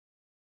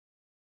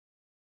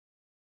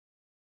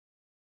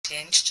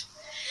changed,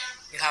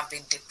 you have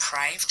been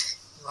deprived,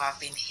 you have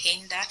been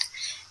hindered,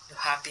 you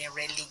have been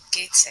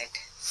relegated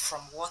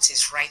from what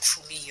is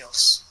rightfully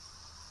yours.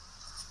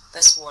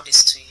 This word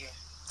is to you.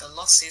 The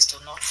Lord says, do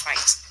not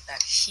fight,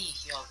 that He,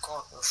 your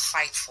God, will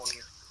fight for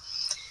you.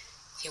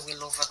 He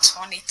will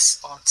overturn it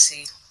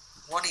until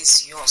what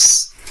is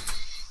yours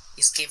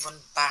is given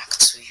back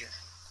to you.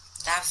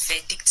 That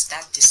verdict,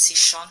 that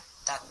decision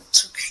that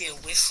took you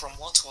away from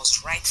what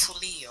was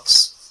rightfully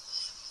yours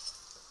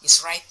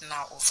is right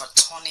now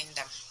overturning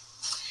them.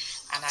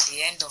 And at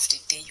the end of the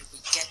day, you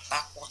will get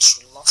back what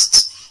you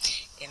lost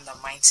in the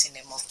mighty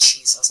name of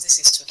Jesus. This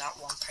is to that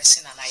one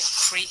person, and I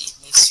pray it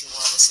meets you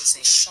well. This is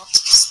a short,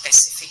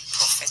 specific,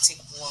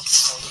 prophetic word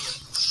for you.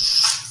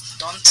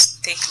 Don't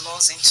take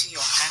laws into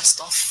your hands.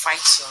 Don't fight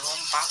your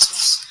own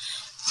battles.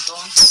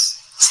 Don't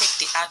take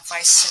the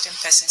advice certain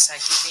persons are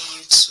giving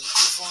you to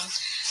even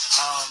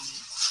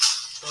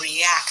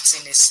react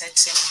in a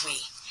certain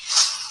way.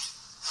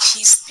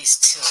 Peace, be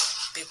still.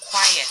 Be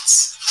quiet.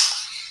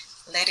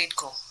 Let it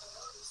go.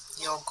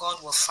 Your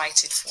God will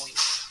fight it for you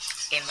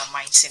in the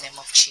mighty name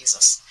of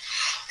Jesus.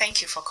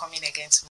 Thank you for coming again to